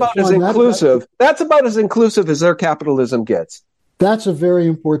 That's about as inclusive. That's about as inclusive as their capitalism gets. That's a very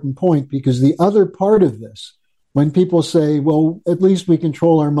important point, because the other part of this, when people say, well, at least we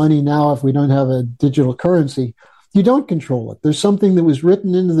control our money now if we don't have a digital currency, you don't control it. There's something that was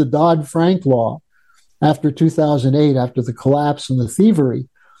written into the Dodd-Frank law after 2008, after the collapse and the thievery,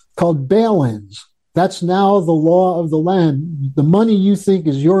 called bail-ins. That's now the law of the land. The money you think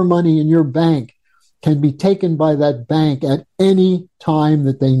is your money in your bank can be taken by that bank at any time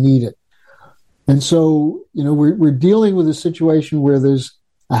that they need it. And so, you know, we're dealing with a situation where there's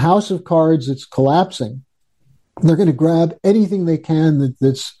a house of cards that's collapsing. They're going to grab anything they can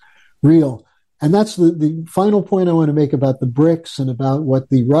that's real. And that's the final point I want to make about the BRICS and about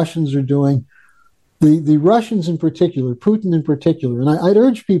what the Russians are doing. The Russians in particular, Putin in particular, and I'd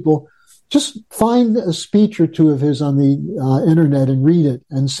urge people, just find a speech or two of his on the internet and read it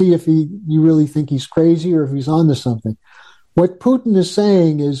and see if you really think he's crazy or if he's onto something. What Putin is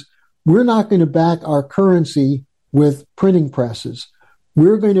saying is, we're not going to back our currency with printing presses.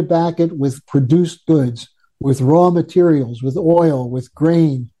 We're going to back it with produced goods, with raw materials, with oil, with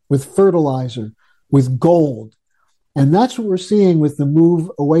grain, with fertilizer, with gold. And that's what we're seeing with the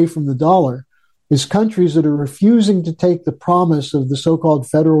move away from the dollar, is countries that are refusing to take the promise of the so-called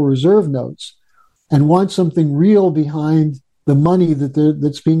Federal Reserve notes and want something real behind the money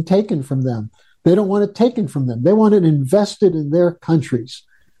that's being taken from them. They don't want it taken from them. They want it invested in their countries.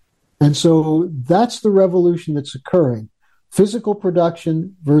 And so that's the revolution that's occurring. Physical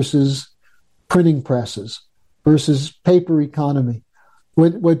production versus printing presses versus paper economy.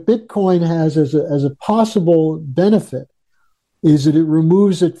 What Bitcoin has as a possible benefit is that it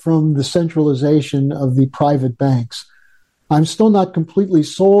removes it from the centralization of the private banks. I'm still not completely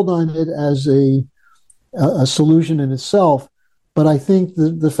sold on it as a solution in itself, but I think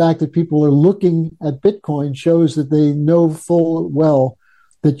the fact that people are looking at Bitcoin shows that they know full well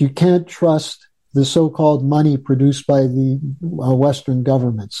that you can't trust the so-called money produced by the Western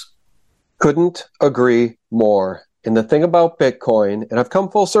governments. Couldn't agree more. And the thing about Bitcoin, and I've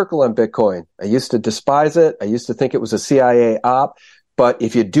come full circle on Bitcoin, I used to despise it. I used to think it was a CIA op. But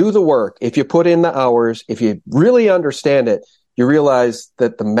if you do the work, if you put in the hours, if you really understand it, you realize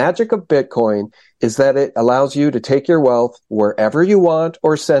that the magic of Bitcoin is that it allows you to take your wealth wherever you want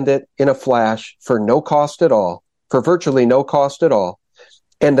or send it in a flash for no cost at all, for virtually no cost at all.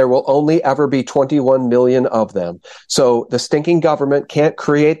 And there will only ever be 21 million of them. So the stinking government can't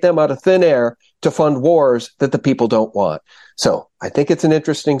create them out of thin air to fund wars that the people don't want. So I think it's an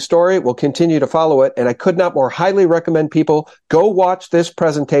interesting story. We'll continue to follow it. And I could not more highly recommend people go watch this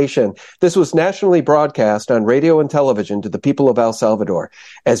presentation. This was nationally broadcast on radio and television to the people of El Salvador,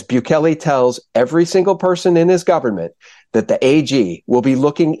 as Bukele tells every single person in his government that the AG will be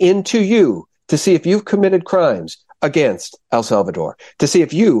looking into you to see if you've committed crimes against El Salvador, to see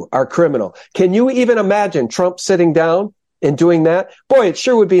if you are criminal. Can you even imagine Trump sitting down and doing that? Boy, it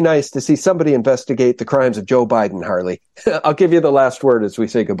sure would be nice to see somebody investigate the crimes of Joe Biden, Harley. I'll give you the last word as we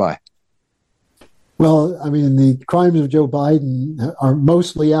say goodbye. Well, I mean, the crimes of Joe Biden are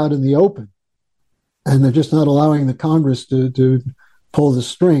mostly out in the open, and they're just not allowing the Congress to pull the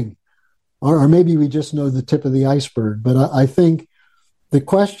string. Or maybe we just know the tip of the iceberg. But I think the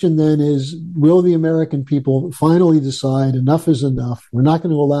question then is, will the American people finally decide enough is enough? We're not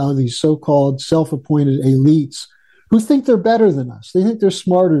going to allow these so-called self-appointed elites who think they're better than us. They think they're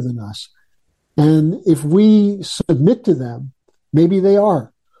smarter than us. And if we submit to them, maybe they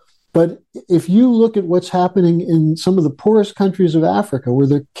are. But if you look at what's happening in some of the poorest countries of Africa, where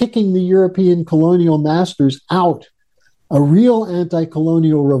they're kicking the European colonial masters out, a real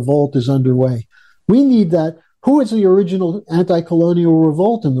anti-colonial revolt is underway. We need that. Who is the original anti-colonial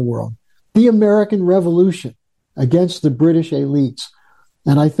revolt in the world? The American Revolution against the British elites.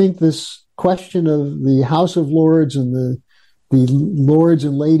 And I think this question of the House of Lords and the lords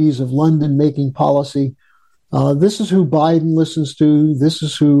and ladies of London making policy, this is who Biden listens to. This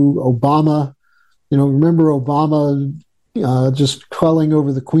is who Obama, remember Obama just quelling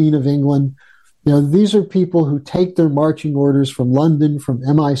over the Queen of England. These are people who take their marching orders from London, from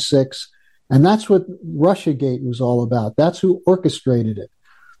MI6, and that's what Russiagate was all about. That's who orchestrated it.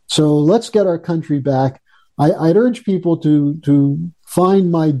 So let's get our country back. I'd urge people to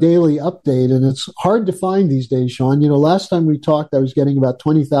find my daily update, and it's hard to find these days, Sean. Last time we talked, I was getting about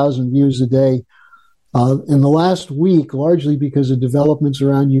 20,000 views a day. In the last week, largely because of developments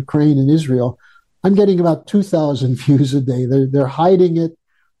around Ukraine and Israel, I'm getting about 2,000 views a day. They're hiding it.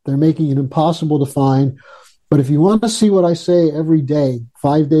 They're making it impossible to find. But if you want to see what I say every day,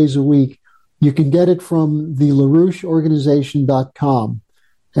 5 days a week, you can get it from the LaRoucheOrganization.com,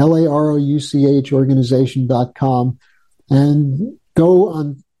 LAROUCH organization.com, and go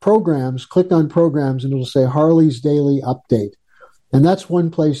on programs, click on programs, and it'll say Harley's Daily Update. And that's one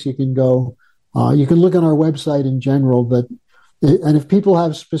place you can go. You can look on our website in general, and if people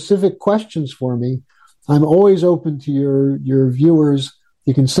have specific questions for me, I'm always open to your viewers.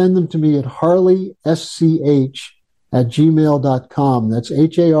 You can send them to me at harleysch@gmail.com. That's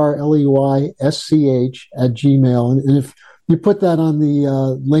HARLEYSCH@gmail. And if you put that on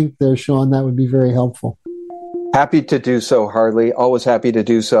the link there, Sean, that would be very helpful. Happy to do so, Harley. Always happy to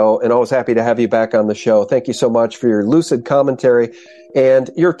do so, and always happy to have you back on the show. Thank you so much for your lucid commentary and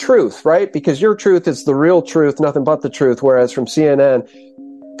your truth, right? Because your truth is the real truth, nothing but the truth, whereas from CNN,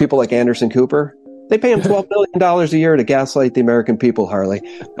 people like Anderson Cooper, they pay him $12 million a year to gaslight the American people, Harley.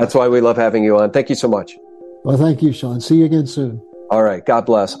 That's why we love having you on. Thank you so much. Well, thank you, Sean. See you again soon. All right. God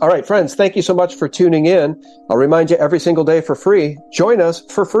bless. All right, friends, thank you so much for tuning in. I'll remind you every single day for free. Join us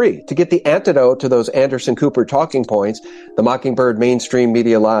for free to get the antidote to those Anderson Cooper talking points, the Mockingbird mainstream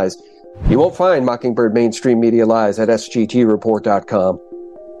media lies. You won't find Mockingbird mainstream media lies at sgtreport.com.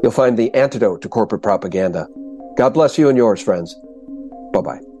 You'll find the antidote to corporate propaganda. God bless you and yours, friends.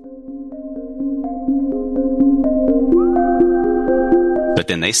 Bye-bye. But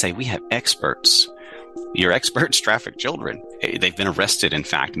then they say we have experts. Your experts traffic children. They've been arrested, in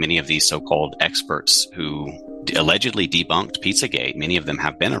fact, many of these so-called experts who allegedly debunked Pizzagate. Many of them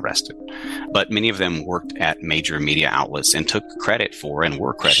have been arrested. But many of them worked at major media outlets and took credit for and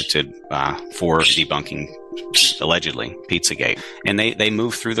were credited for debunking, allegedly, Pizzagate. And they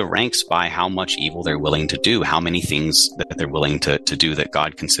move through the ranks by how much evil they're willing to do, how many things that they're willing to do that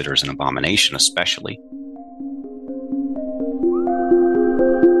God considers an abomination, especially.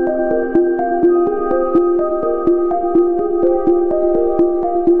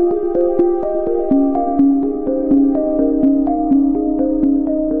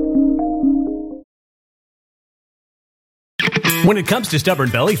 When it comes to stubborn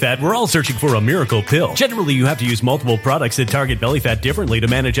belly fat, we're all searching for a miracle pill. Generally, you have to use multiple products that target belly fat differently to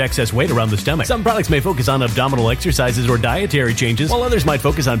manage excess weight around the stomach. Some products may focus on abdominal exercises or dietary changes, while others might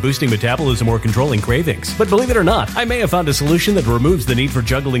focus on boosting metabolism or controlling cravings. But believe it or not, I may have found a solution that removes the need for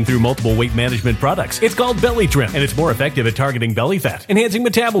juggling through multiple weight management products. It's called Belly Trim, and it's more effective at targeting belly fat, enhancing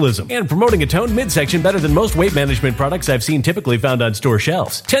metabolism, and promoting a toned midsection better than most weight management products I've seen typically found on store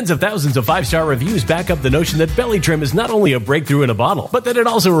shelves. Tens of thousands of 5-star reviews back up the notion that Belly Trim is not only a breakthrough in a bottle, but that it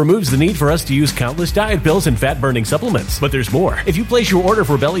also removes the need for us to use countless diet pills and fat-burning supplements. But there's more. If you place your order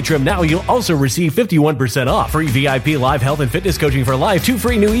for Belly Trim now, you'll also receive 51% off, free VIP live health and fitness coaching for life, 2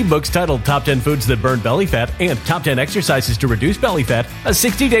 free new ebooks titled Top 10 Foods That Burn Belly Fat and Top 10 Exercises to Reduce Belly Fat, a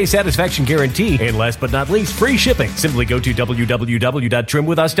 60-day satisfaction guarantee, and last but not least, free shipping. Simply go to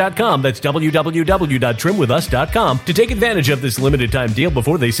www.trimwithus.com. That's www.trimwithus.com to take advantage of this limited time deal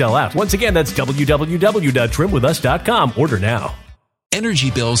before they sell out. Once again, that's www.trimwithus.com. Order now.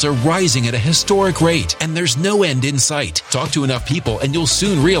 Energy bills are rising at a historic rate, and there's no end in sight. Talk to enough people, and you'll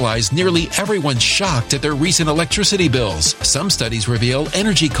soon realize nearly everyone's shocked at their recent electricity bills. Some studies reveal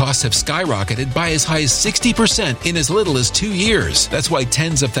energy costs have skyrocketed by as high as 60% in as little as 2 years. That's why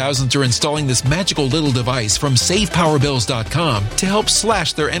tens of thousands are installing this magical little device from SavePowerBills.com to help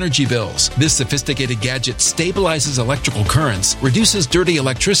slash their energy bills. This sophisticated gadget stabilizes electrical currents, reduces dirty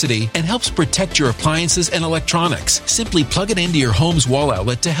electricity, and helps protect your appliances and electronics. Simply plug it into your home's wall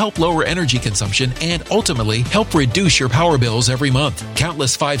outlet to help lower energy consumption and ultimately help reduce your power bills every month.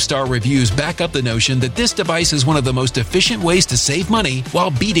 Countless 5-star reviews back up the notion that this device is one of the most efficient ways to save money while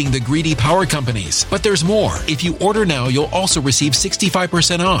beating the greedy power companies. But there's more. If you order now, you'll also receive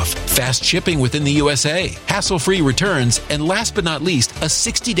 65% off, fast shipping within the USA, hassle-free returns, and last but not least, a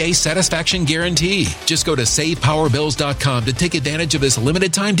 60-day satisfaction guarantee. Just go to SavePowerBills.com to take advantage of this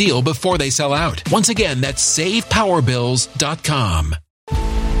limited time deal before they sell out. Once again, that's SavePowerBills.com.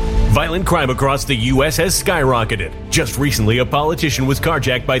 Violent crime across the U.S. has skyrocketed. Just recently, a politician was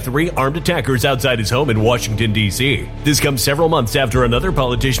carjacked by 3 armed attackers outside his home in Washington, D.C. This comes several months after another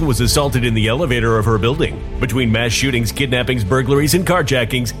politician was assaulted in the elevator of her building. Between mass shootings, kidnappings, burglaries, and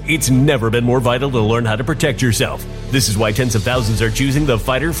carjackings, it's never been more vital to learn how to protect yourself. This is why tens of thousands are choosing the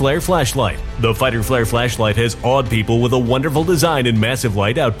Fighter Flare flashlight. The Fighter Flare flashlight has awed people with a wonderful design and massive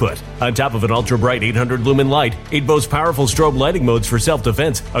light output. On top of an ultra-bright 800-lumen light, it boasts powerful strobe lighting modes for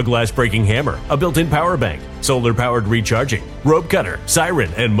self-defense, a glass-breaking hammer, a built-in power bank, solar-powered recharging, rope cutter,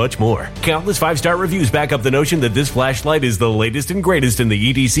 siren, and much more. Countless 5-star reviews back up the notion that this flashlight is the latest and greatest in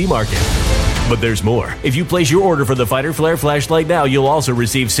the EDC market. But there's more. If you place your order for the Fighter Flare flashlight now, you'll also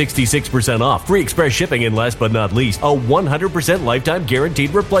receive 66% off, free express shipping, and last but not least, a 100% lifetime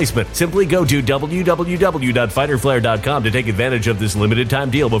guaranteed replacement. Simply go to www.fighterflare.com to take advantage of this limited time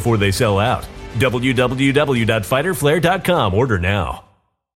deal before they sell out. www.fighterflare.com. Order now.